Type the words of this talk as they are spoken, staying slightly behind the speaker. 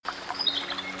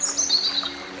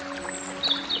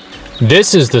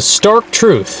This is The Stark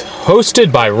Truth,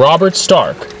 hosted by Robert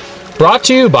Stark. Brought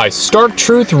to you by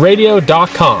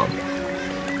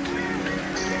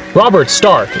StarkTruthRadio.com. Robert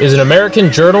Stark is an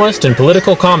American journalist and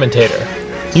political commentator.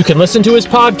 You can listen to his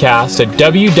podcast at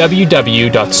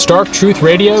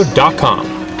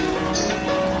www.StarkTruthRadio.com.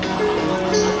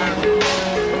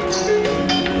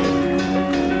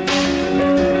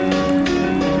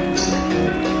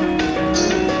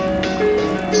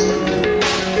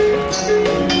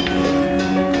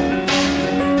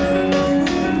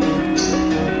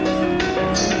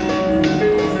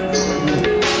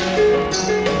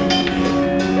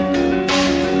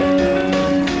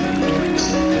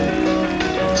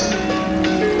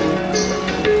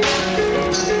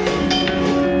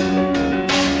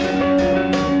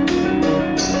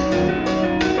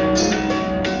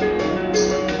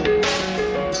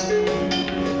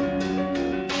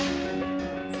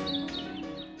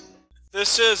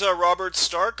 This is Robert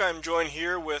Stark. I'm joined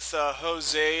here with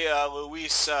Jose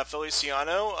Luis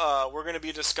Feliciano. We're going to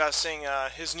be discussing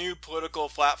his new political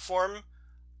platform.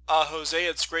 Jose,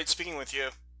 it's great speaking with you.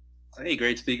 Hey,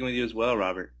 great speaking with you as well,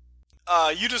 Robert.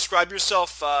 You describe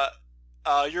yourself,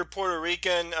 you're Puerto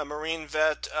Rican, a Marine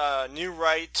vet, new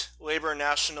right, labor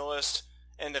nationalist,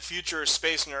 and a future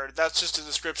space nerd. That's just a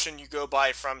description you go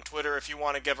by from Twitter if you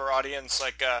want to give our audience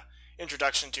like a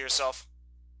introduction to yourself.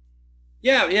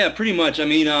 Yeah, pretty much. I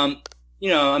mean, I'm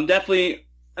definitely,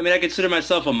 I consider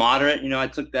myself a moderate. I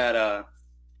took that,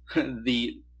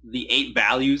 the 8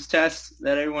 values test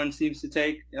that everyone seems to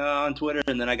take on Twitter,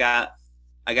 and then I got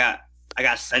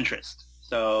centrist.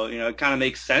 So, it kind of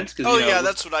makes sense. Cause, yeah,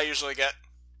 that's what I usually get.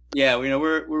 Yeah,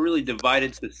 we're really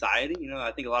divided society.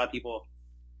 I think a lot of people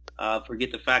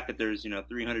forget the fact that there's,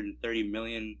 330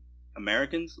 million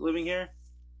Americans living here,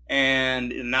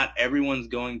 and not everyone's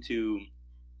going to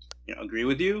agree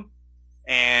with you.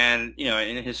 And,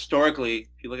 and historically,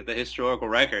 if you look at the historical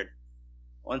record,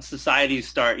 once societies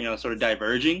start, sort of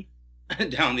diverging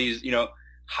down these,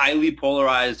 highly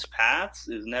polarized paths,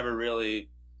 is never really,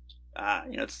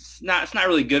 it's not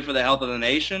really good for the health of the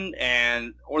nation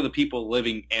or the people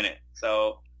living in it.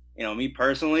 So, me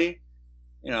personally,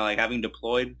 like having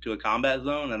deployed to a combat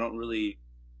zone, I don't really,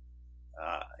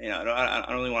 I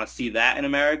don't really want to see that in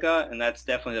America, and that's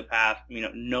definitely the path.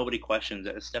 Nobody questions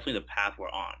it. It's definitely the path we're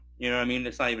on. You know what I mean?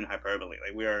 It's not even hyperbole.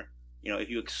 Like we are,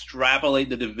 if you extrapolate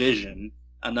the division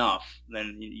enough,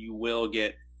 then you will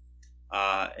get,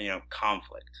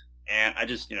 conflict. And I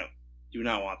just, do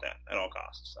not want that at all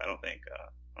costs. I don't think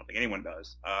anyone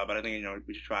does. But I think,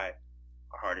 we should try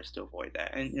our hardest to avoid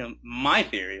that. And, my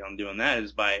theory on doing that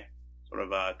is by sort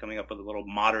of coming up with a little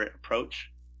moderate approach.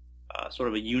 Sort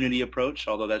of a unity approach,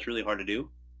 although that's really hard to do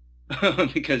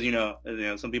because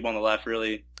some people on the left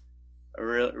really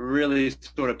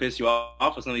sort of piss you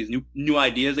off with some of these new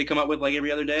ideas they come up with like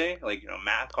every other day, like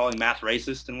calling math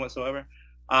racist and whatsoever.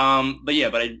 But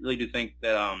I really do think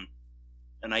that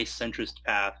a nice centrist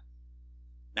path,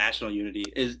 national unity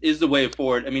is the way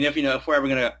forward. I mean, if we're ever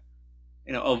gonna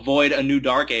avoid a new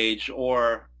dark age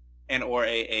or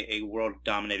a world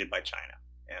dominated by China.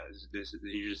 This is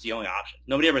just the only option.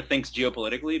 Nobody ever thinks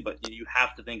geopolitically, but you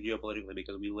have to think geopolitically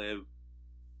because we live,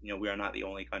 we are not the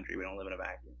only country. We don't live in a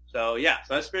vacuum. So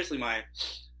so that's basically my,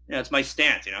 it's my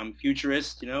stance. I'm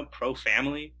futurist,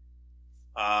 pro-family,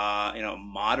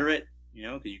 moderate,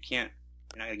 because you're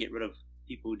not gonna get rid of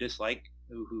people who dislike,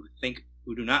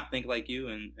 who do not think like you,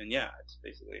 and it's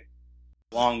basically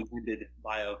a long-winded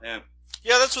bio.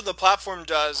 Yeah, that's what the platform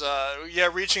does.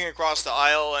 Reaching across the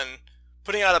aisle and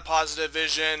putting out a positive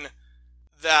vision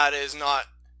that is not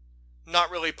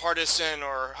really partisan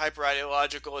or hyper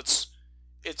ideological. It's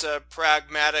a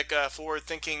pragmatic,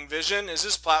 forward-thinking vision. Is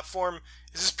this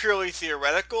purely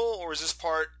theoretical, or is this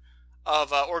part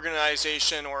of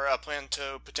organization or a plan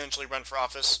to potentially run for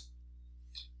office?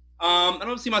 I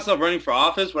don't see myself running for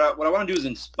office. What I want to do is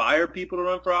inspire people to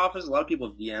run for office. A lot of people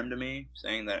have DM'd me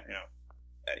saying that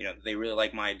they really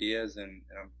like my ideas, and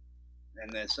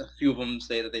there's a few of them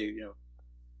say that they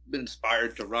been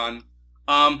inspired to run.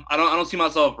 I don't see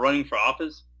myself running for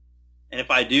office, and if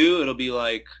I do, it'll be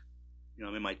like,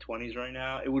 I'm in my 20s right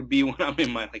now. It would be when I'm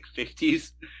in my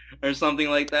 50s or something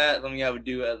like that. Something I would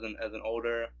do as an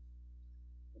older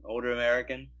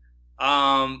American.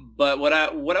 But what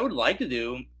I would like to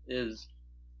do is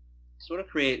sort of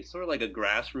create sort of like a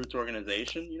grassroots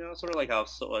organization. Sort of like how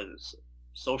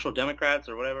social democrats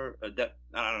or whatever. I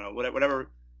don't know, whatever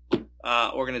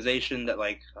organization that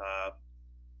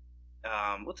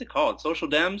what's it called? Social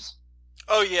Dems?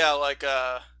 Oh yeah, like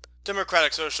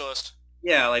Democratic Socialist.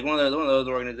 Yeah, like one of those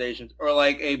organizations, or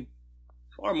like a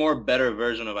far more better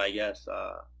version of, I guess,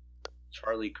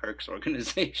 Charlie Kirk's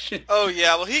organization. Oh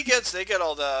yeah, well they get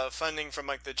all the funding from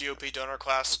like the GOP donor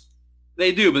class.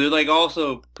 They do, but they're like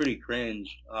also pretty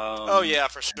cringe. Oh yeah,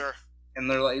 for sure. And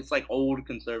they're like, it's like old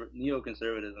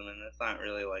neoconservatism, and it's not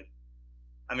really like,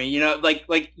 I mean,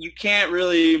 like you can't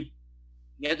really,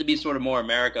 you have to be sort of more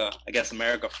America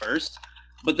first,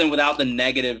 but then without the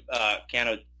negative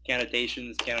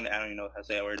connotations, I don't even know how to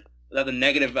say that word, without the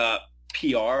negative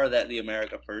PR that the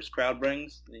America First crowd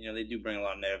brings. They do bring a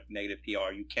lot of negative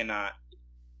PR. You cannot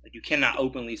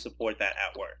openly support that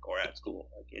at work or at school.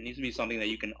 Like, it needs to be something that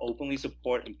you can openly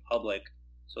support in public,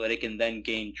 so that it can then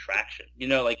gain traction.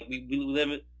 Like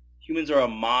humans are a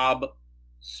mob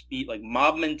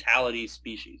mentality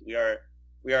species. We are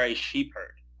a sheep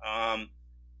herd.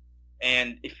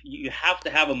 And if you have to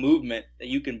have a movement that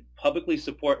you can publicly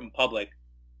support in public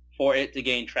for it to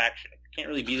gain traction, it can't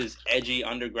really be this edgy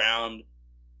underground,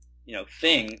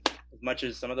 thing. As much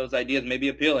as some of those ideas may be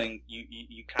appealing,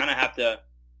 you kind of have to,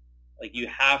 you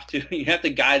have to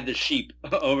guide the sheep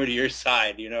over to your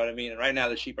side. You know what I mean? And right now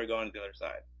the sheep are going to the other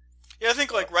side. Yeah, I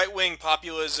think like right-wing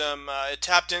populism, it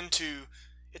tapped into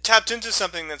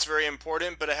something that's very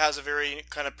important, but it has a very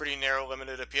kind of pretty narrow,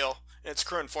 limited appeal in its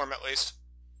current form, at least.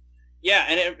 Yeah,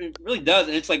 and it really does.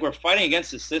 And it's like we're fighting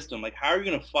against the system. Like, how are you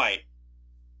going to fight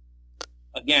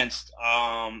against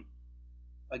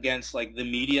like the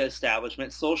media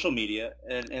establishment, social media,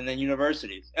 and then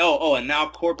universities? Oh, and now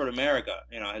corporate America,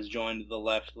 has joined the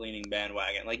left-leaning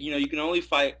bandwagon. Like, you can only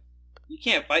fight. You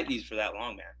can't fight these for that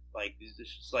long, man. Like, it's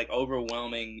just like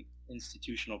overwhelming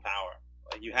institutional power.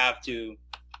 Like, you got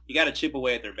to chip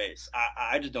away at their base.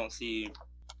 I just don't see.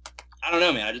 I don't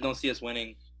know, man. I just don't see us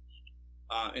winning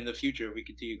in the future if we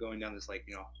continue going down this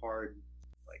hard,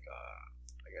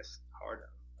 hard.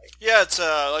 Yeah, it's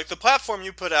like the platform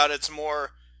you put out.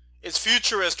 It's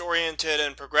futurist oriented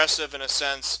and progressive in a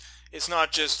sense. It's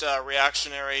not just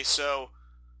reactionary. So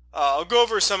I'll go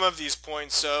over some of these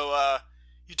points. So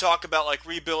you talk about like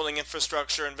rebuilding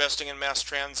infrastructure, investing in mass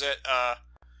transit.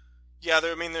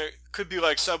 There could be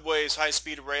like subways,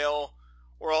 high-speed rail,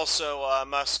 or also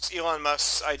Elon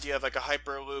Musk's idea of like a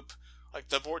hyperloop, like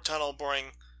the tunnel boring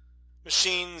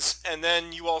machines. And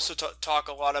then you also talk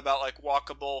a lot about like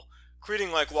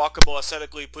creating like walkable,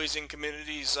 aesthetically pleasing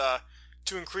communities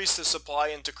to increase the supply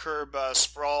and to curb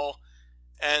sprawl.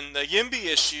 And the YIMBY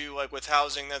issue, like with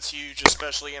housing, that's huge,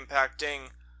 especially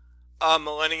impacting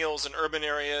millennials in urban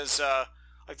areas,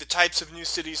 like the types of new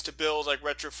cities to build, like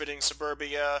retrofitting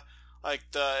suburbia, like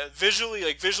the visually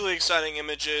exciting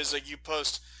images. Like you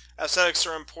post, aesthetics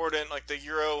are important, like the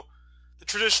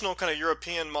traditional kind of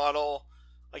European model.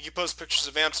 Like you post pictures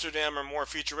of Amsterdam or more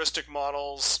futuristic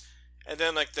models, and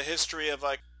then like the history of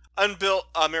like unbuilt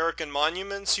American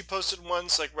monuments. You posted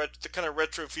once, like the kind of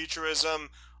retrofuturism,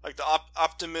 like the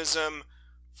optimism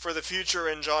for the future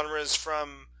in genres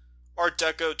from Art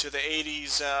Deco to the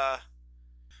 80s.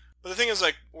 But the thing is,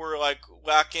 like, we're like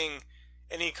lacking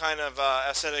any kind of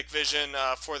aesthetic vision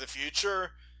for the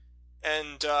future,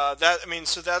 and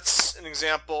so that's an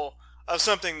example of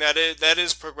something that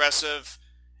is progressive,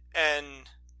 and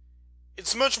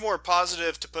it's much more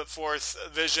positive to put forth a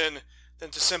vision than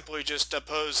to simply just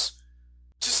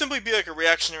be like a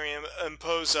reactionary and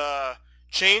impose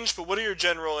change. But what are your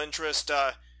general interests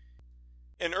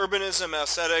in urbanism,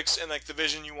 aesthetics, and like the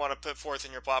vision you want to put forth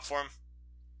in your platform?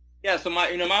 Yeah, so my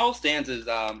whole stance is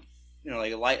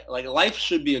life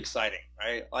should be exciting,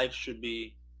 right? Life should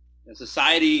be,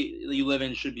 society you live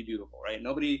in should be beautiful, right?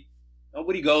 Nobody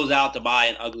goes out to buy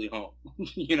an ugly home.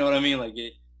 You know what I mean?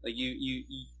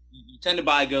 You tend to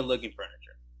buy good looking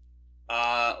furniture.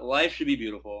 Life should be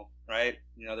beautiful, right?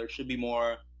 There should be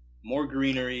more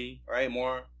greenery, right?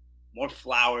 More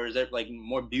flowers, like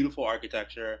more beautiful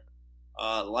architecture.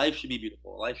 Life should be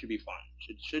beautiful. Life should be fun.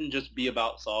 Shouldn't just be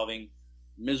about solving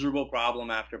miserable problem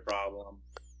after problem.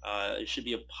 It should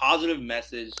be a positive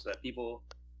message so that people,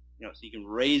 so you can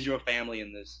raise your family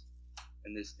in this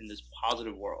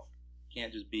positive world. It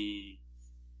can't just be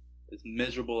this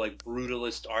miserable, like,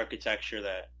 brutalist architecture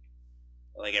that,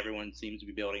 like, everyone seems to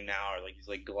be building now, or like these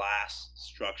like glass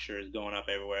structures going up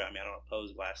everywhere. I mean, I don't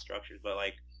oppose glass structures, but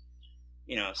like,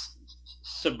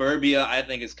 suburbia, I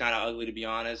think, is kind of ugly, to be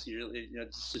honest. It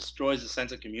just destroys the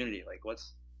sense of community. Like,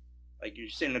 you're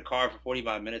sitting in a car for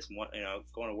 45 minutes and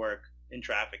going to work in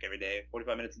traffic every day,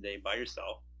 45 minutes a day by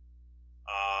yourself.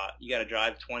 You got to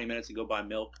drive 20 minutes to go buy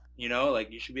milk.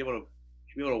 Like, you should be able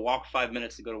to walk 5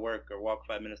 minutes to go to work, or walk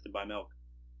 5 minutes to buy milk,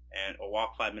 or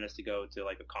walk 5 minutes to go to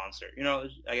like a concert.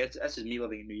 I guess that's just me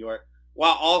living in New York,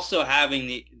 while also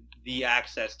having the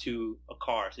access to a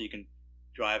car, so you can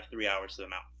drive 3 hours to the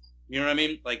mountains. You know what I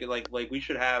mean? Like we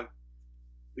should have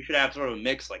sort of a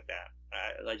mix like that.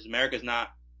 Like America doesn't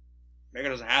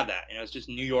have that. You know, it's just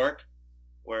New York,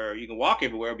 where you can walk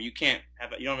everywhere, but you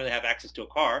don't really have access to a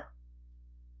car.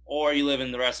 Or you live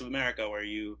in the rest of America where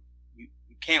you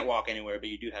can't walk anywhere, but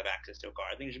you do have access to a car.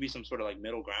 I think there should be some sort of like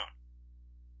middle ground.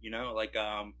 You know, like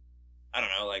I don't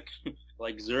know, like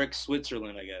like Zurich,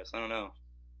 Switzerland, I guess. I don't know,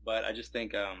 but I just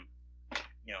think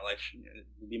you know, life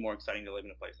it'd be more exciting to live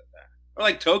in a place like that. Or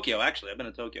like Tokyo, actually. I've been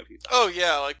to Tokyo a few times. Oh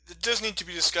yeah, like it does need to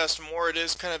be discussed more. It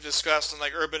is kind of discussed in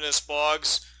like urbanist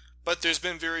blogs, but there's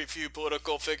been very few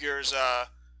political figures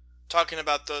talking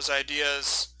about those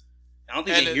ideas. I don't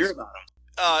think they hear about them.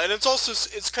 And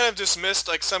it's kind of dismissed.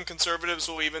 Like some conservatives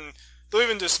they'll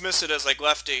even dismiss it as like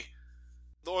lefty,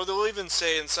 or they'll even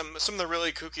say in some of the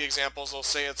really kooky examples they'll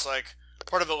say it's like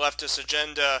part of a leftist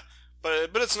agenda, but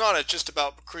it's not. It's just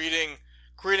about creating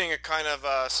a kind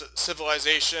of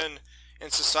civilization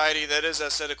and society that is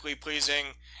aesthetically pleasing.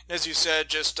 And as you said,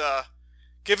 just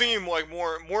giving you like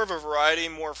more of a variety,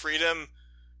 more freedom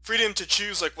to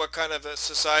choose like what kind of a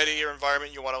society or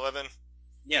environment you want to live in.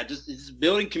 Yeah, just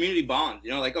building community bonds.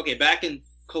 You know, like okay, back in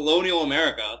colonial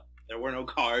America, there were no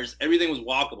cars. Everything was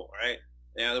walkable, right?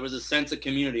 You know, there was a sense of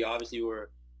community. Obviously, we were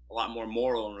a lot more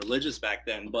moral and religious back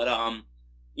then. But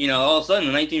you know, all of a sudden,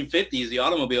 in the 1950s, the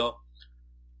automobile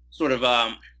sort of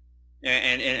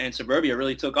and suburbia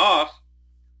really took off.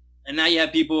 And now you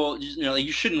have people, just, you know, like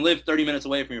you shouldn't live 30 minutes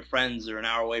away from your friends or an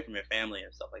hour away from your family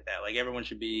and stuff like that. Like I think everyone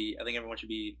should be,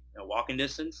 you know, walking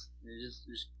distance. It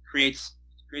just creates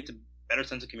a better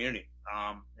sense of community.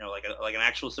 You know, like an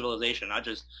actual civilization, not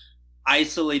just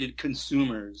isolated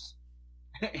consumers.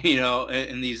 You know,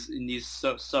 in these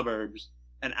suburbs,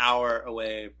 an hour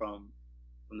away from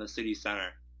the city center.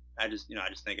 I just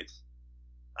think it's,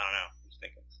 I don't know. I just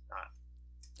think it's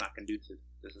not conducive.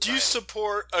 Do you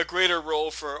support a greater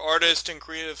role for artists and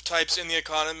creative types in the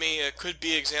economy? It could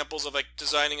be examples of like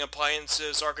designing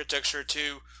appliances, architecture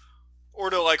or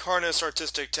to like harness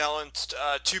artistic talent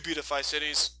to beautify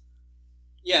cities.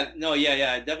 Yeah, no,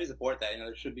 yeah, I definitely support that. You know,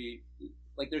 there should be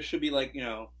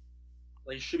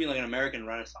an American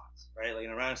Renaissance, right? Like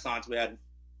in a Renaissance, we had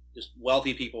just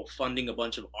wealthy people funding a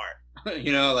bunch of art.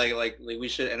 You know, like we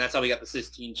should, and that's how we got the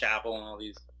Sistine Chapel and all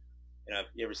these. You know, if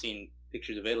you ever seen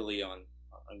pictures of Italy on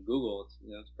Google,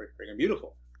 it's pretty freaking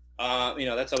beautiful. You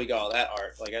know, that's how we got all that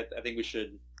art. Like I think we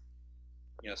should,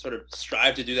 you know, sort of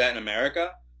strive to do that in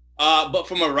America, but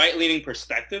from a right-leaning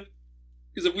perspective,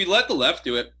 because if we let the left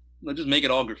do it, they'll just make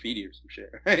it all graffiti or some shit,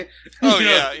 right? Oh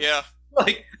yeah.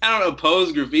 Like I don't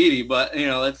oppose graffiti, but you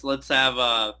know, let's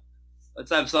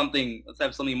have something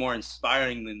more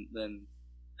inspiring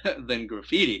than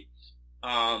graffiti.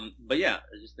 But yeah,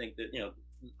 I just think that, you know,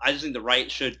 the right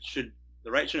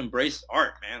should embrace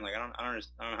art, man. Like I don't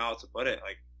know how else to put it.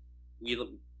 Like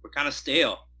we're kind of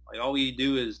stale. Like all we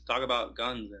do is talk about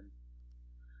guns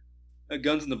and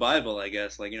guns in the Bible, I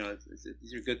guess. Like, you know,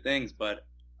 these are good things, but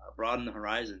broaden the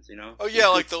horizons, you know. Oh yeah,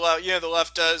 like the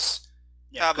left does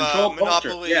have a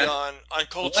monopoly on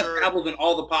culture. The left dabbles in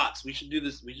all the pots. We should do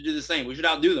this. We should do the same. We should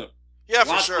outdo them. Yeah,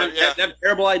 for sure. Yeah, they have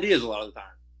terrible ideas a lot of the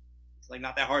time. It's like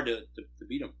not that hard to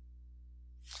beat them.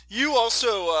 You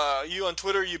also, you on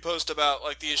Twitter, you post about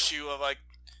like the issue of like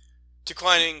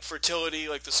declining fertility,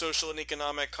 like the social and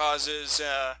economic causes,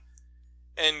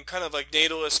 and kind of like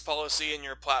natalist policy in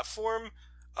your platform.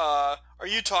 Are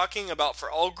you talking about for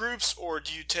all groups, or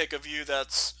do you take a view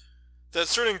that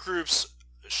certain groups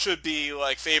should be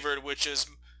like favored, which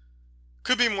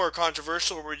could be more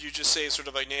controversial, or would you just say sort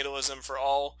of like natalism for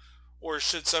all, or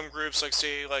should some groups like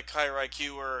say like higher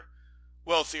IQ or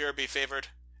wealthier be favored?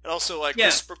 And also, like,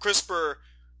 CRISPR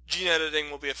gene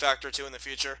editing will be a factor, too, in the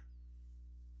future.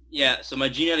 Yeah, so my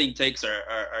gene editing takes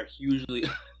are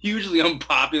hugely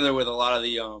unpopular with a lot of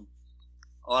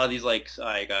these, like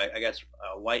I guess,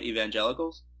 white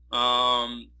evangelicals, who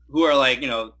are, like, you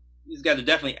know, these guys are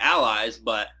definitely allies,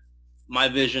 but my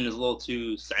vision is a little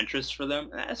too centrist for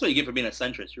them. That's what you get for being a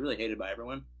centrist. You're really hated by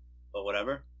everyone, but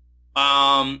whatever.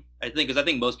 I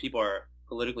think most people are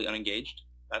politically unengaged.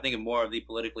 I think if more of the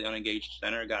politically unengaged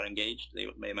center got engaged,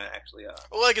 they might actually.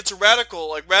 Well, like it's radical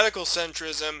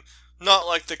centrism, not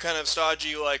like the kind of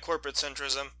stodgy like corporate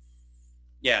centrism.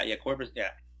 Yeah, corporate. Yeah,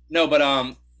 no, but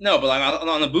like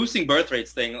on the boosting birth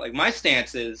rates thing, like my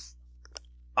stance is,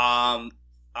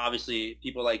 obviously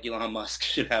people like Elon Musk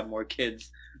should have more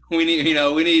kids. We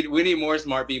need more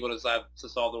smart people to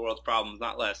solve the world's problems,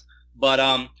 not less.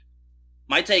 But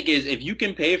my take is if you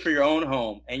can pay for your own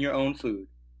home and your own food,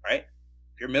 right?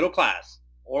 You're middle class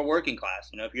or working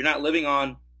class, you know, if you're not living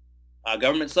on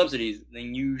government subsidies,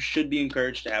 then you should be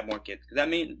encouraged to have more kids, because that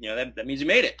means you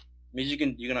made it. It means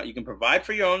you can provide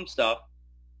for your own stuff,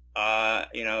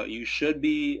 you should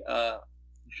be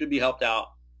helped out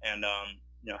and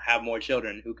have more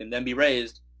children who can then be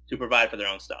raised to provide for their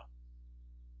own stuff.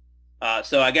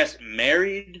 So I guess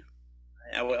married,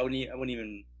 I wouldn't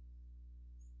even,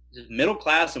 just middle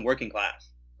class and working class.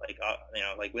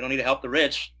 Like we don't need to help the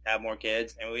rich have more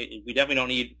kids, and we definitely don't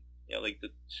need, if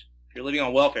you're living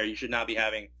on welfare, you should not be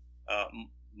having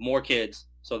more kids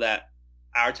so that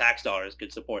our tax dollars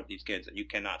could support these kids that you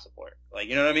cannot support. Like,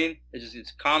 you know what I mean?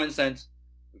 It's common sense,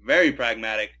 very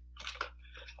pragmatic.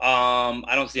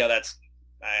 I don't see how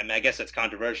I guess that's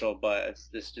controversial, but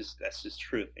that's just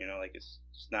truth. It's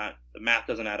just not, the math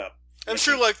doesn't add up. I'm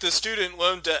sure like the student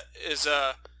loan debt is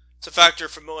it's a factor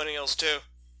for millennials too.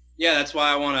 Yeah, that's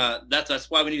why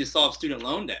that's why we need to solve student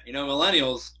loan debt.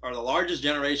 Millennials are the largest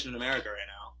generation in America right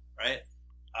now,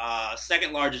 right?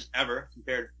 Second largest ever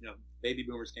compared, baby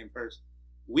boomers came first.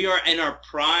 We are in our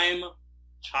prime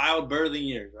childbirthing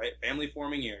years, right? Family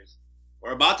forming years.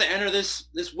 We're about to enter this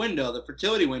window, the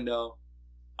fertility window.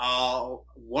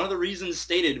 One of the reasons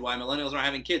stated why millennials aren't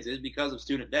having kids is because of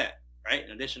student debt, right?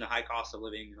 In addition to high cost of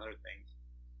living and other things.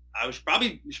 We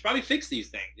should probably fix these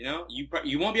things.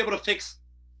 You won't be able to fix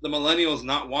the millennials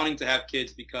not wanting to have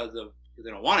kids because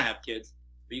they don't want to have kids,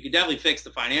 but you can definitely fix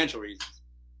the financial reasons.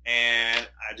 And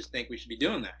I just think we should be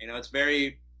doing that.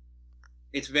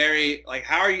 It's very like,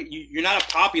 how are you're not a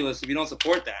populist if you don't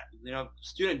support that.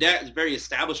 Student debt is a very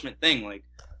establishment thing.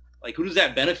 Like who does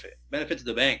that benefit? It benefits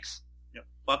the banks.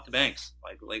 Fuck the banks.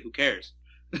 Like who cares?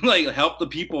 Like, help the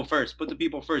people first. Put the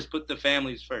people first. Put the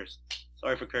families first.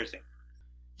 Sorry for cursing.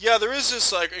 Yeah, there is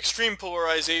this like extreme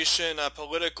polarization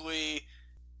politically,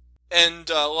 and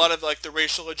a lot of like the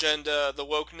racial agenda, the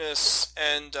wokeness,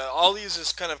 and all these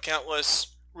is kind of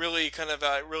countless, really kind of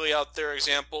really out there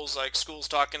examples, like schools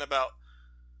talking about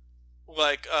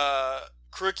like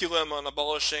curriculum on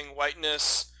abolishing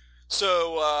whiteness.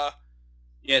 So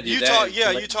you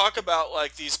talk about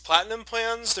like these platinum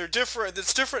plans. They're different.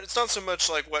 It's different. It's not so much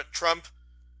like what Trump,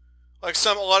 like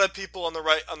a lot of people on the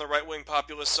right wing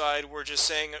populist side were just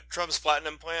saying Trump's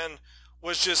platinum plan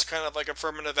was just kind of like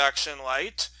affirmative action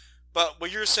light. But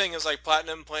what you're saying is like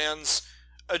platinum plans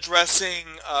addressing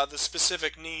the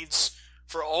specific needs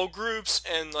for all groups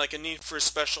and like a need for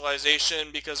specialization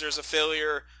because there's a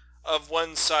failure of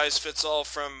one size fits all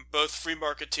from both free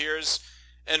marketeers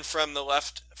and from the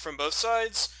left, from both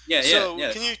sides. So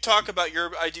can you talk about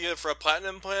your idea for a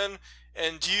platinum plan?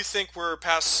 And do you think we're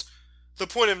past the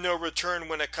point of no return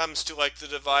when it comes to like the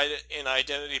divide in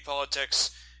identity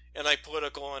politics and like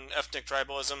political and ethnic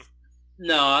tribalism?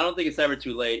 No, I don't think it's ever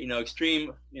too late.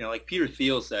 Extreme, like Peter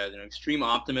Thiel said, extreme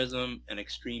optimism and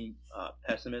extreme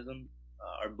pessimism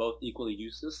are both equally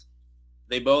useless.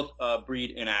 They both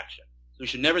breed inaction. So we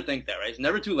should never think that, right? It's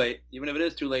never too late. Even if it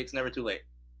is too late, it's never too late.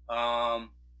 But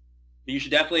you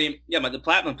should definitely, but the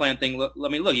platinum plan thing,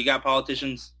 look, you got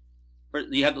politicians,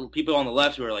 you have the people on the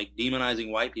left who are like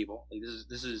demonizing white people. Like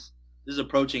this is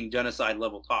approaching genocide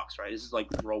level talks, right? This is like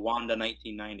Rwanda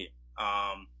 1990.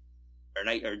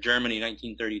 Or Germany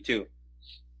 1932.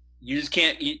 You just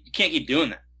can't keep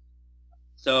doing that.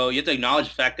 So you have to acknowledge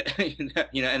the fact that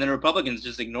and then Republicans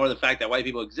just ignore the fact that white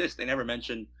people exist. They never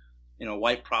mention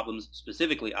white problems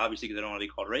specifically, obviously because they don't want to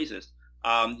be called racist.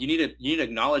 You need to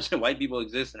acknowledge that white people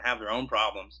exist and have their own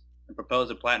problems and propose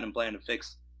a platinum plan to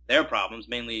fix their problems,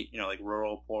 mainly like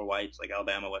rural poor whites like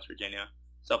Alabama, West Virginia,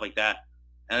 stuff like that.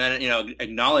 And then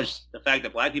acknowledge the fact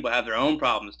that black people have their own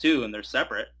problems too, and they're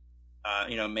separate.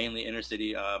 Mainly inner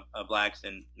city blacks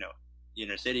in the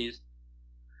inner cities,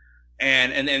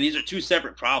 and these are two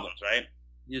separate problems, right?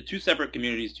 These are two separate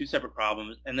communities, two separate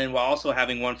problems, and then while also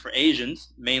having one for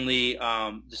Asians, mainly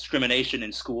discrimination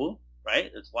in school,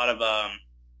 right? There's a lot of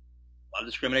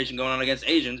discrimination going on against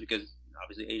Asians because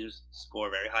obviously Asians score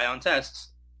very high on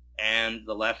tests, and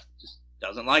the left just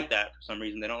doesn't like that for some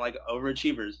reason. They don't like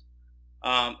overachievers,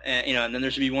 and then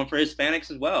there should be one for Hispanics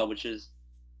as well, which is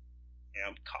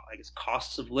I guess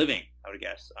costs of living, I would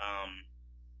guess.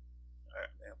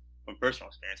 From personal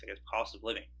experience, I guess cost of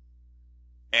living.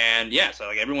 And so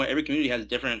like every community has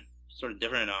different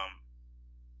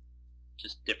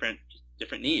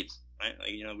needs, right?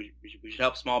 Like we should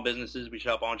help small businesses, we should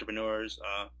help entrepreneurs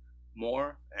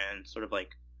more, and sort of like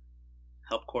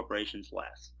help corporations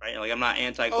less, right? Like I'm not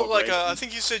anti-corporation. I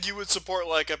think you said you would support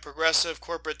like a progressive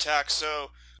corporate tax,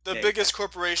 so the biggest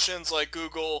corporations like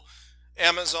Google,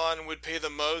 Amazon would pay the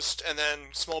most, and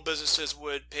then small businesses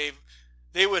would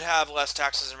have less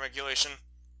taxes and regulation.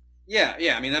 Yeah.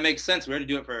 I mean, that makes sense. We already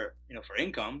do it for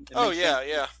income.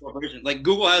 Yeah. Like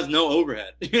Google has no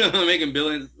overhead. They're making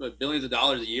billions of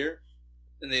dollars a year,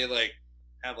 and they like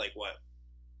have like what,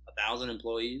 1,000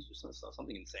 employees or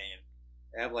something insane.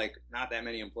 They have like not that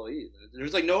many employees.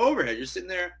 There's like no overhead. You're sitting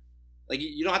there, like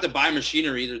you don't have to buy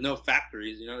machinery. There's no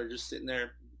factories. You know, they're just sitting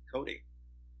there coding,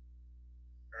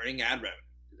 earning ad revenue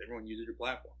because everyone uses your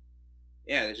platform.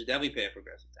 Yeah, they should definitely pay a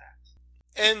progressive tax.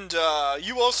 And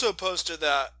you also posted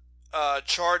that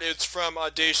chart. It's from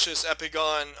Audacious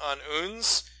Epigon on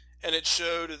UNS, and it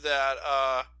showed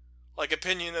that like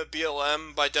opinion of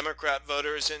BLM by Democrat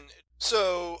voters. And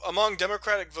so among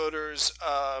Democratic voters,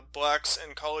 blacks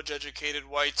and college-educated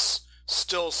whites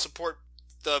still support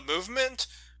the movement,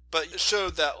 but it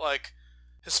showed that like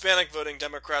Hispanic voting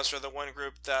Democrats are the one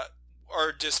group that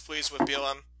are displeased with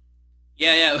BLM.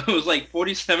 Yeah, it was like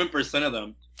 47% of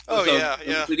them. Oh, so,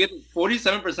 yeah. To get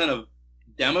 47% of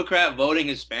Democrat voting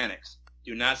Hispanics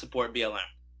do not support BLM.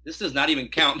 This does not even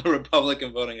count the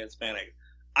Republican voting Hispanics.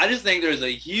 I just think there's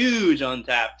a huge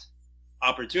untapped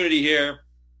opportunity here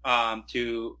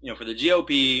to, for the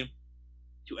GOP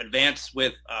to advance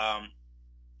with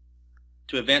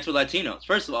Latinos.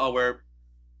 First of all, we're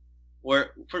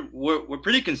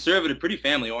pretty conservative, pretty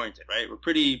family oriented, right? We're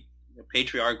pretty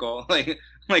patriarchal. Like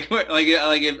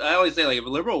if, I always say, like, if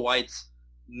liberal whites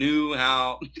knew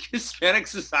how Hispanic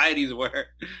societies were,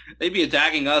 they'd be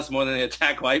attacking us more than they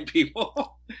attack white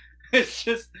people. It's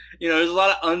just, there's a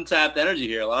lot of untapped energy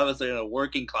here. A lot of us are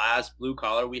working class, blue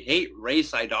collar. We hate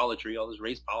race idolatry, all this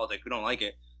race politics. We don't like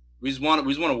it. We just want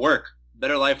to work,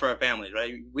 better life for our families,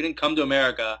 right? We didn't come to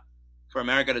America for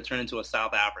America to turn into a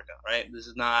South Africa, right? This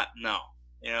is not,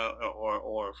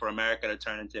 or for America to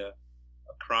turn into a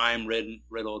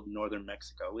crime-riddled northern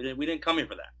Mexico. We didn't come here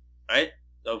for that, right?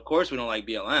 So of course we don't like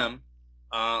BLM.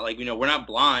 We're not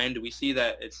blind. We see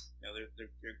that it's,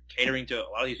 they're catering to, a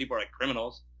lot of these people are like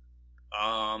criminals.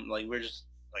 We're just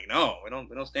like, no, we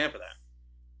don't stand for that.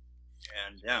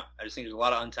 And yeah, I just think there's a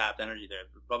lot of untapped energy there.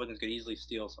 Republicans could easily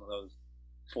steal some of those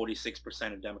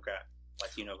 46% of Democrat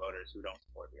Latino voters who don't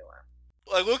support BLM.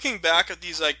 Like, looking back at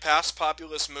these like past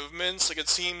populist movements, like, it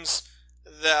seems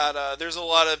that there's a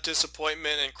lot of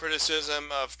disappointment and criticism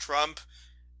of Trump,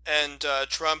 and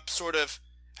Trump sort of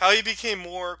how he became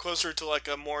closer to like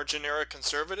a more generic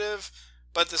conservative,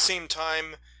 but at the same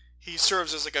time he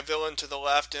serves as like a villain to the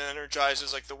left and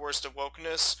energizes like the worst of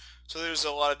wokeness. So there's a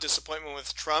lot of disappointment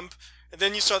with Trump. And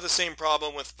then you saw the same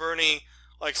problem with Bernie,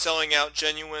 like selling out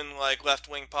genuine like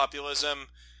left-wing populism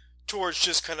towards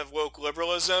just kind of woke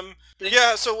liberalism.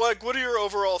 Yeah, so like, what are your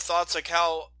overall thoughts? Like,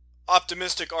 how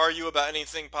optimistic are you about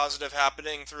anything positive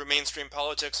happening through mainstream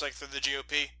politics, like through the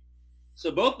GOP? So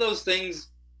both those things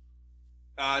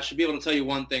should be able to tell you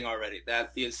one thing already,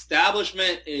 that the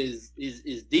establishment is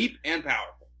deep and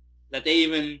powerful. That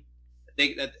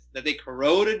they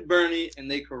corroded Bernie and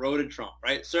they corroded Trump,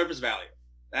 right? Surface value.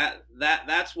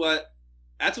 That's what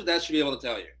that should be able to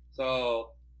tell you.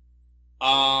 So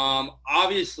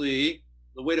obviously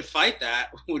the way to fight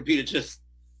that would be to just,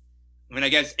 I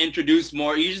guess, introduce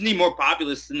more. You just need more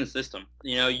populists in the system.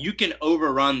 You can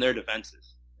overrun their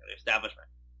defenses, the establishment.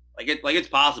 Like it's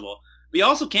possible. But you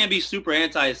also can't be super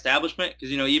anti-establishment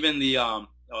because, even the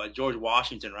George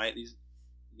Washington, right?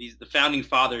 The founding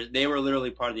fathers, they were literally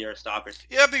part of the aristocracy.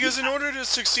 Yeah, because in order to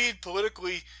succeed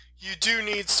politically, you do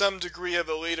need some degree of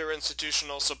elite or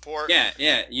institutional support.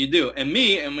 Yeah, you do. And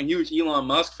I'm a huge Elon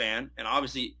Musk fan, and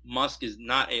obviously Musk is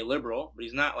not a liberal, but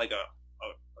he's not like a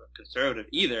conservative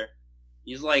either.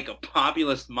 He's like a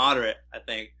populist moderate, I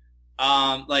think.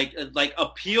 Like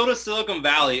appeal to Silicon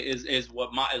Valley is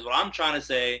what I'm trying to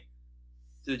say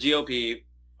to the GOP,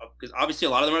 because obviously a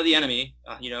lot of them are the enemy,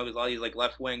 because a lot of these like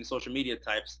left-wing social media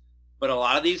types, but a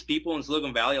lot of these people in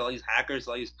Silicon Valley, all these hackers,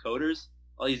 all these coders,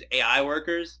 all these AI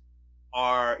workers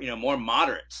are, more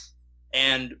moderates.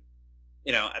 And,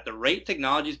 at the rate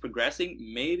technology is progressing,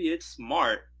 maybe it's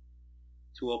smart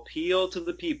to appeal to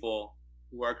the people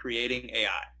who are creating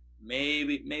AI.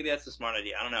 Maybe that's a smart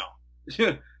idea. I don't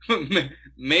know.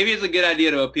 Maybe it's a good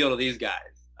idea to appeal to these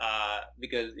guys,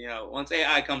 because, once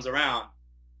AI comes around,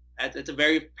 it's a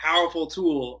very powerful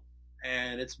tool,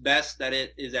 and it's best that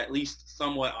it is at least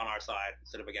somewhat on our side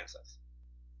instead of against us.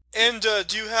 And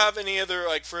do you have any other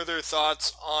like further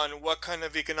thoughts on what kind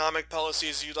of economic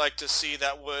policies you'd like to see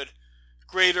that would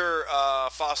greater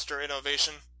foster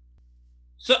innovation?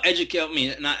 So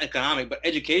not economic, but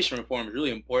education reform is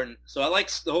really important. So I like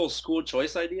the whole school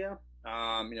choice idea.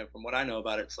 From what I know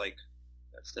about it, it's like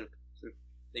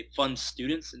they fund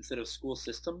students instead of school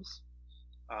systems.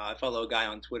 I follow a guy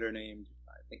on Twitter named,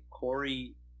 I think,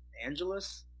 Corey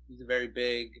Angelis. He's a very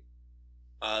big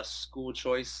school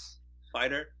choice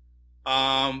fighter.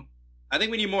 I think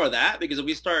we need more of that, because if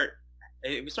we start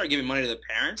giving money to the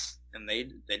parents and they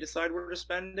decide where to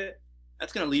spend it,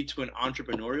 that's going to lead to an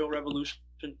entrepreneurial revolution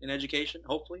in education,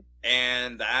 hopefully,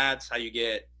 and that's how you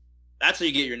get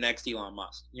your next Elon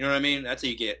Musk. You know what I mean? That's how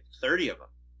you get 30 of them.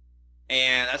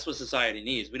 And that's what society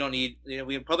needs. We don't need, we have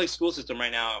a public school system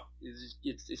right now.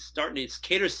 It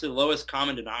caters to the lowest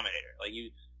common denominator.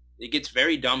 It gets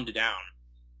very dumbed down.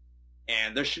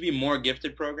 And there should be more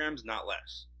gifted programs, not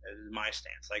less. That is my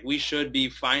stance. We should be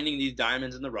finding these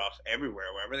diamonds in the rough everywhere,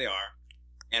 wherever they are,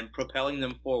 and propelling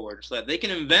them forward so that they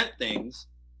can invent things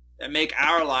that make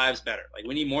our lives better.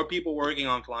 We need more people working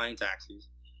on flying taxis.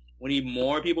 We need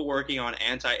more people working on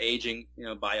anti-aging,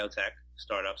 biotech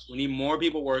startups. We need more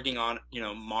people working on,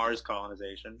 Mars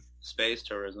colonization, space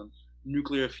tourism,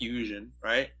 nuclear fusion,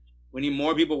 right? We need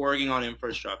more people working on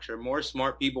infrastructure, more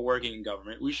smart people working in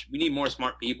government. We need more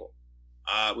smart people.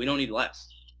 We don't need less.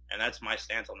 And that's my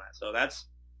stance on that. So that's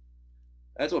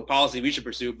what policy we should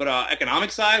pursue. But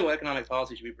economic side, what economic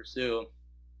policy should we pursue?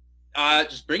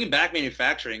 Just bringing back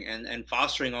manufacturing and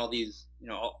fostering all these,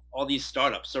 all these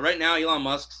startups. So right now, Elon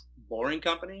Musk's Boring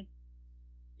Company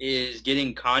is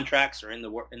getting contracts or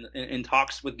in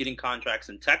talks with getting contracts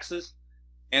in Texas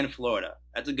and Florida.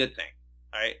 That's a good thing.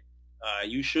 All right.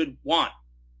 You should want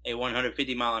a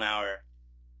 150 mile an hour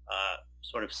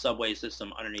sort of subway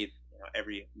system underneath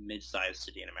every mid-sized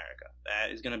city in America.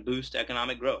 That is going to boost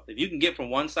economic growth. If you can get from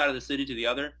one side of the city to the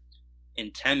other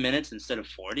in 10 minutes instead of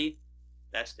 40,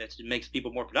 that makes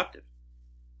people more productive.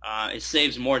 It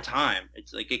saves more time.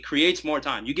 It creates more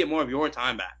time. You get more of your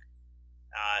time back.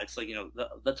 It's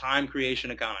the time creation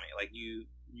economy. You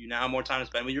now have more time to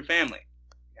spend with your family.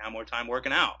 You have more time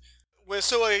working out.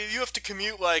 So you have to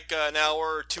commute an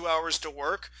hour or 2 hours to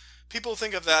work. People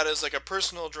think of that as a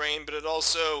personal drain, but it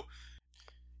also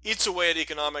eats away at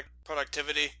economic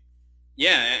productivity.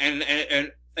 Yeah,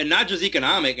 and not just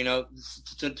economic,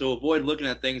 to avoid looking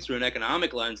at things through an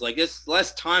economic lens. It's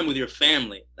less time with your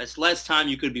family. That's less time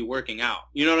you could be working out.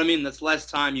 You know what I mean? That's less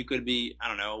time you could be,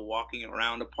 walking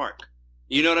around a park.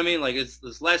 You know what I mean?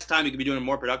 It's less time you could be doing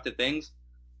more productive things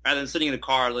rather than sitting in a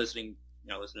car listening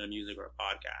to music or a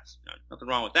podcast. Nothing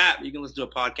wrong with that, but you can listen to a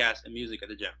podcast and music at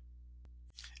the gym.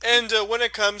 And when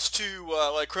it comes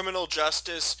to criminal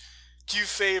justice, do you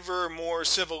favor more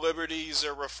civil liberties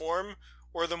or reform,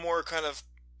 or the more kind of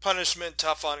punishment,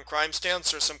 tough on crime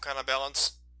stance, or some kind of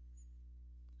balance?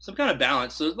 Some kind of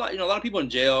balance. So there's a lot of people in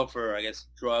jail for, I guess,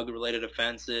 drug-related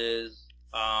offenses.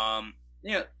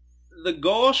 The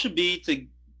goal should be to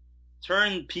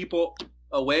turn people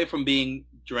away from being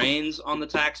drains on the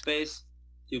tax base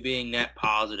to being net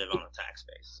positive on the tax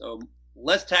base. So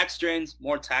less tax drains,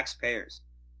 more taxpayers.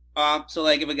 So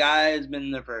if a guy has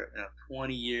been there for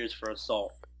 20 years for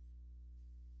assault,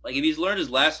 if he's learned his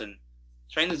lesson,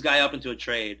 train this guy up into a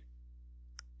trade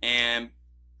and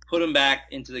put him back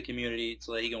into the community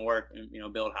so that he can work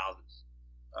and build houses.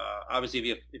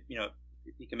 Obviously, if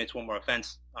he commits one more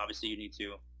offense, obviously you need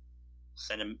to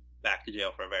send him back to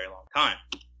jail for a very long time.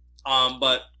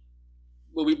 But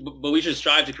we should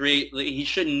strive to create. He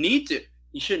shouldn't need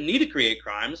to create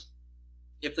crimes.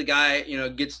 If the guy,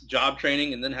 gets job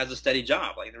training and then has a steady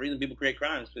job. The reason people create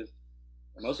crimes is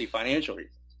mostly financial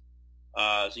reasons.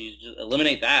 So you just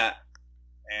eliminate that,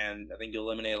 and I think you'll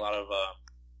eliminate a lot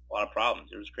of problems.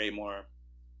 You'll just create more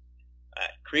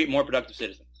productive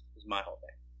citizens is my whole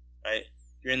thing, right?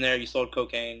 If you're in there, you sold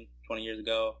cocaine 20 years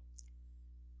ago,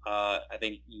 I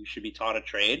think you should be taught a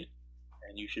trade,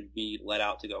 and you should be let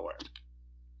out to go work.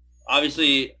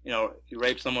 Obviously, if you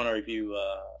rape someone or if you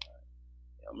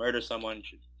murder someone,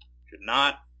 should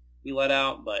not be let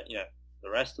out. But the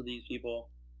rest of these people,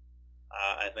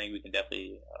 I think we can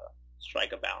definitely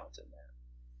strike a balance in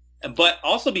there. But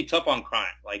also be tough on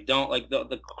crime. Don't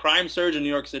the crime surge in New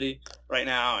York City right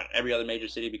now and every other major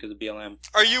city because of BLM.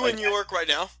 Are you in New York right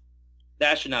now?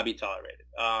 That should not be tolerated.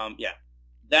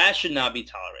 That should not be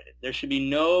tolerated. There should be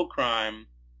no crime.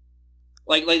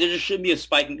 There just shouldn't be a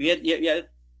spike. You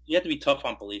have to be tough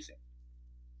on policing.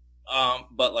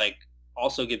 But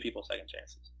also give people second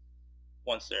chances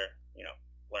once they're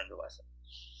learned the lesson.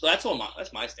 So that's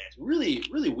my stance. Really,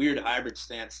 really weird hybrid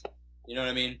stance. You know what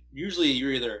I mean? Usually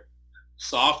you're either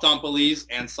soft on police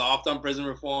and soft on prison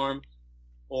reform,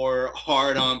 or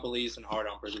hard on police and hard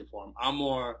on prison reform. I'm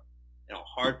more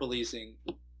hard policing,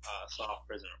 soft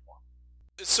prison reform.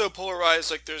 It's so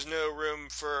polarized. There's no room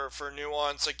for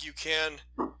nuance.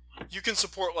 You can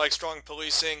support strong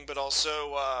policing, but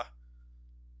also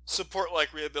support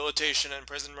rehabilitation and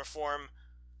prison reform.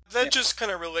 That just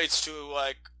kind of relates to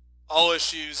all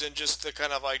issues and just the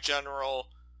kind of general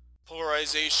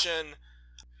polarization.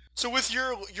 So with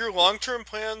your long-term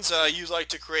plans, you'd like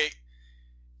to create,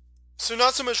 so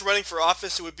not so much running for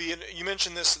office, it would be, you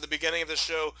mentioned this at the beginning of the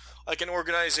show, an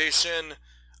organization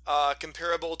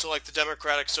comparable to like the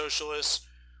Democratic Socialists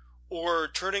or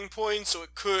Turning Point. So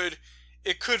it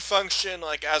could function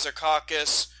like as a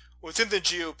caucus within the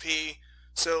GOP.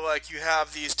 So like you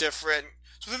have these different,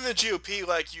 so within the GOP,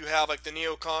 like you have like the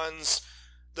neocons,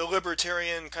 the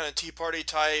libertarian kind of Tea Party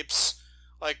types,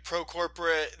 like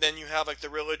pro-corporate, then you have like the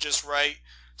religious right.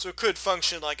 So it could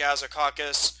function like as a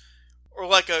caucus or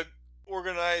like a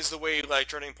organized the way like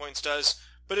Turning Points does.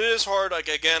 But it is hard, like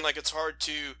again, like it's hard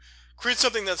to create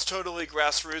something that's totally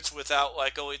grassroots without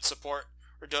like elite support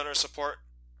or donor support.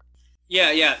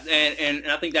 Yeah, and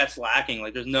I think that's lacking.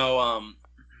 Like, there's no, I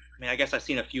mean, I guess I've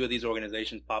seen a few of these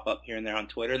organizations pop up here and there on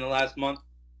Twitter in the last month,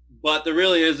 but there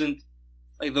really isn't,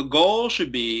 like, the goal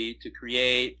should be to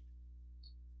create,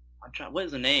 what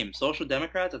is the name? Social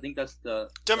Democrats? I think that's the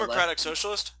Democratic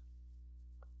Socialist?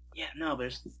 Yeah, no,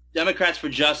 there's Democrats for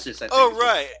Justice, I think. Oh,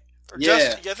 right. Or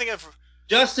yeah. I think I've...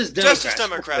 Justice Democrats. Justice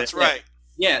Democrats, right.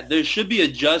 Yeah, there should be a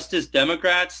Justice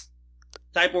Democrats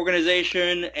type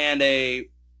organization and a,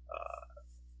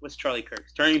 what's Charlie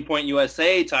Kirk's? Turning Point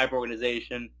USA type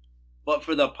organization, but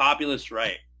for the populist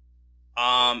right.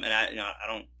 And I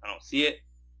don't see it.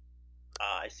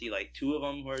 I see like two of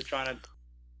them who are trying to.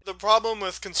 The problem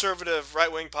with conservative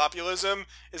right-wing populism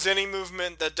is any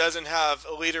movement that doesn't have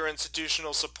elite or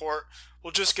institutional support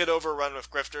will just get overrun with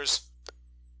grifters.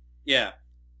 Yeah.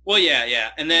 Well, yeah.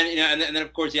 And then, and then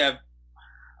of course you have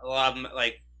a lot of them,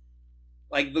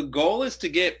 like the goal is to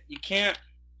get, you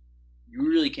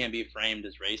really can't be framed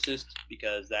as racist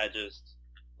because that just,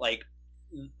 like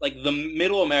the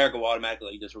middle America will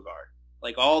automatically disregard.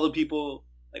 Like all the people,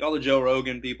 like all the Joe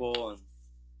Rogan people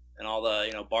and all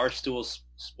the, Barstool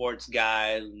sports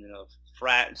guys and,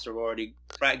 frat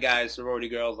guys, sorority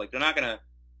girls, like they're not going to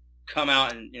come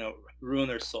out and, ruin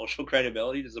their social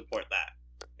credibility to support that.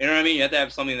 You know what I mean? You have to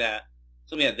have something that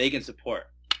they can support.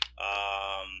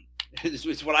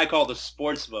 It's what I call the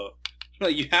sports vote.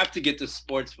 Like you have to get the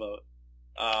sports vote.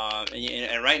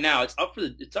 And right now it's up for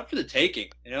the taking.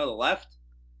 The left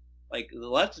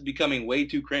is becoming way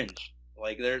too cringe.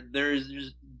 Like there's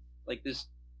just like this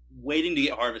waiting to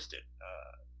get harvested.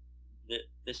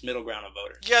 This middle ground of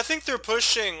voters. Yeah, I think they're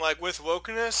pushing like with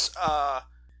wokeness.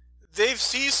 They've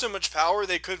seized so much power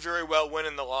they could very well win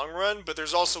in the long run, but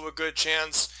there's also a good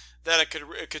chance that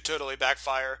it could totally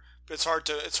backfire. But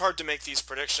it's hard to make these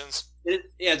predictions.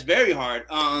 It's very hard.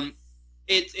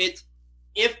 It's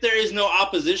if there is no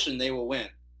opposition, they will win.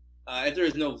 If there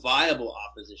is no viable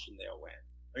opposition, they'll win.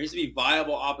 There needs to be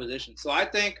viable opposition. So I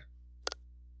think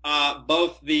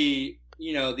both the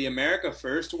America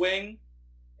First wing,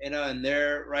 and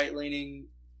their right-leaning,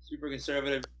 super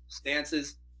conservative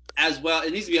stances, as well.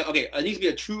 It needs to be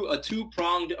a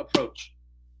two-pronged approach.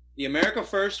 The America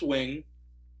First wing,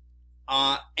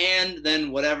 and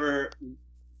then whatever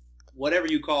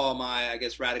you call my, I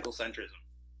guess, radical centrism.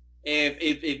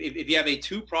 If you have a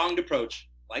two-pronged approach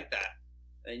like that,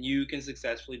 then you can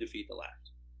successfully defeat the left,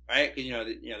 right?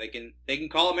 They can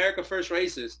call America First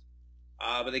racist,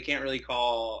 but they can't really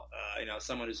call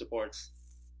someone who supports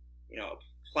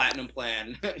platinum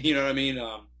plan, you know what I mean?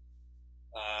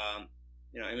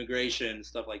 Immigration,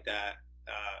 stuff like that,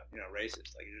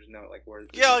 racist. Like there's no like words.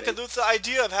 Yeah, like with the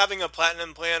idea of having a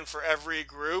platinum plan for every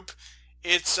group,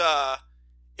 it's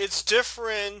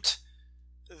different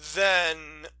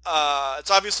than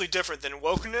it's obviously different than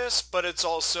wokeness, but it's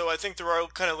also, I think there are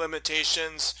kind of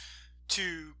limitations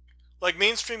to like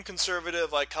mainstream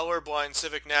conservative, like colorblind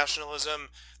civic nationalism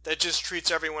that just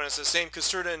treats everyone as the same, because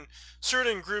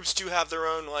certain groups do have their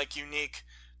own like unique,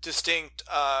 distinct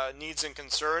needs and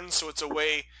concerns. So it's a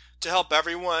way to help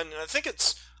everyone, and I think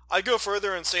I'd go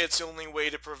further and say it's the only way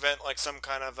to prevent like some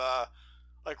kind of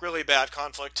like really bad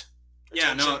conflict.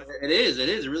 Yeah, no, it is.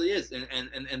 It really is,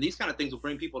 and these kind of things will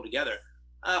bring people together.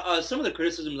 Some of the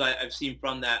criticisms I've seen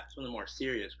from that, some of the more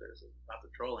serious criticisms, not the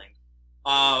trolling,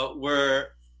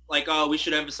 were like, oh, we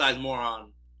should emphasize more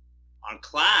on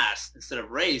class instead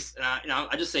of race. And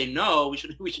I just say no. We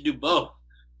should do both.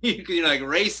 Because like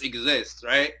race exists,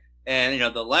 right? And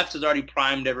the left has already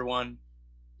primed everyone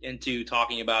into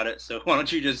talking about it. So why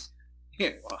don't you just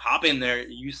hop in there,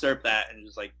 usurp that, and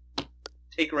just like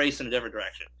take race in a different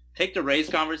direction. Take the race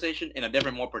conversation in a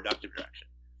different, more productive direction.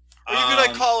 Or you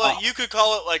could call it. You could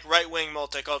call it like right-wing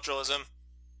multiculturalism.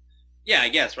 Yeah, I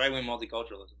guess right-wing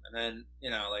multiculturalism, and then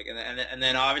and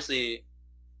then obviously,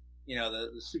 the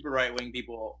super right-wing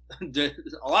people,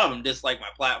 a lot of them dislike my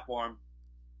platform,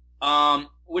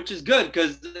 which is good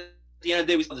because at the end of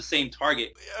the day we still have the same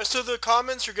target. So the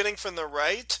comments you're getting from the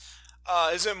right,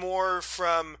 is it more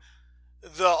from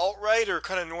the alt-right or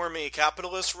kind of normie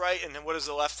capitalist right, and then what does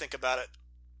the left think about it?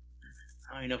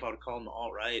 I don't even know if I would call them the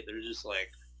alt-right. They're just like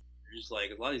Just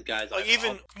like a lot of these guys, like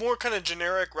even more kind of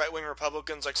generic right-wing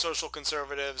Republicans, like social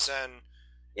conservatives and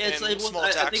it's like small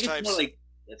I tax think types. It's more like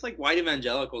it's like white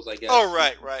evangelicals, I guess. Oh,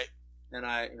 right. And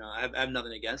I have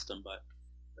nothing against them, but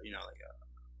like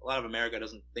a lot of America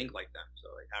doesn't think like them. So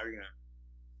like, how are you gonna?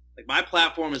 Like, my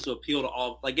platform is to appeal to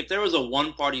all. Like, if there was a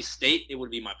one-party state, it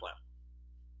would be my platform.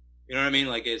 You know what I mean?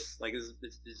 Like, it's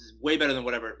way better than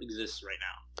whatever exists right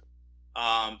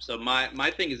now. So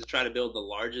my thing is to try to build the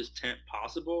largest tent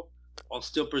possible while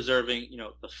still preserving,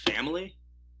 the family,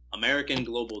 American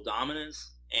global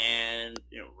dominance, and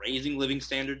raising living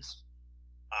standards.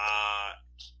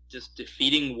 Just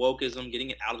defeating wokeism, getting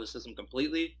it out of the system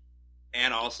completely,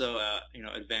 and also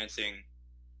advancing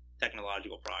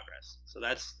technological progress. So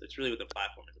that's really what the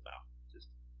platform is about.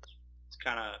 It's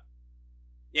kind of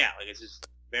it's just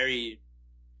very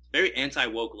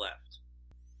anti-woke left.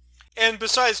 And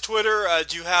besides Twitter,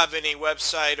 do you have any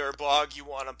website or blog you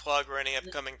want to plug or any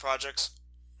upcoming projects?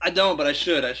 I don't, but I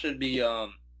should. I should be.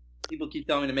 People keep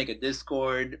telling me to make a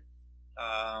Discord.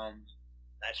 I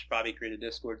should probably create a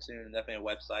Discord soon, and definitely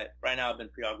a website. Right now, I've been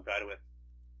preoccupied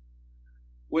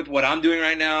with what I'm doing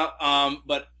right now.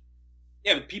 But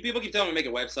yeah, people keep telling me to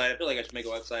make a website. I feel like I should make a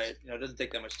website. It doesn't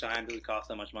take that much time. It doesn't cost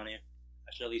that much money.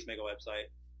 I should at least make a website.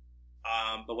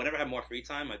 But whenever I have more free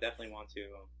time, I definitely want to.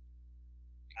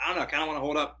 I don't know. I kind of want to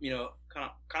hold up. Kind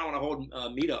of want to hold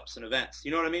meetups and events.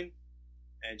 You know what I mean?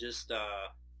 And just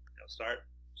start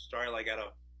like at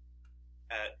a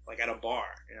bar.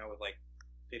 With like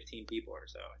 15 people or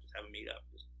so. Just have a meetup.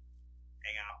 Just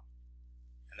hang out,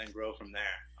 and then grow from there.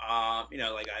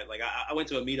 I went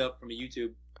to a meetup from a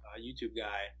YouTube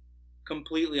guy,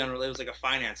 completely unrelated. It was like a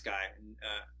finance guy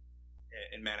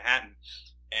in Manhattan,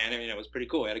 and it was pretty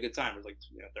cool. We had a good time. There was like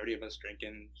 30 of us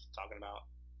drinking, talking about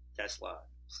Tesla and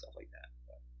stuff like that.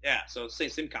 But yeah, so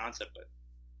same concept, but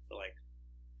for like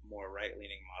more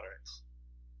right-leaning moderates.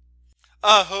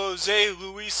 Jose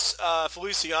Luis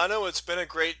Feliciano, it's been a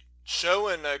great show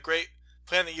and a great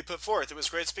plan that you put forth. It was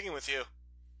great speaking with you.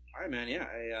 All right, man.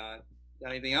 Yeah.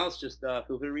 Got anything else? Just feel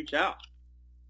free to reach out.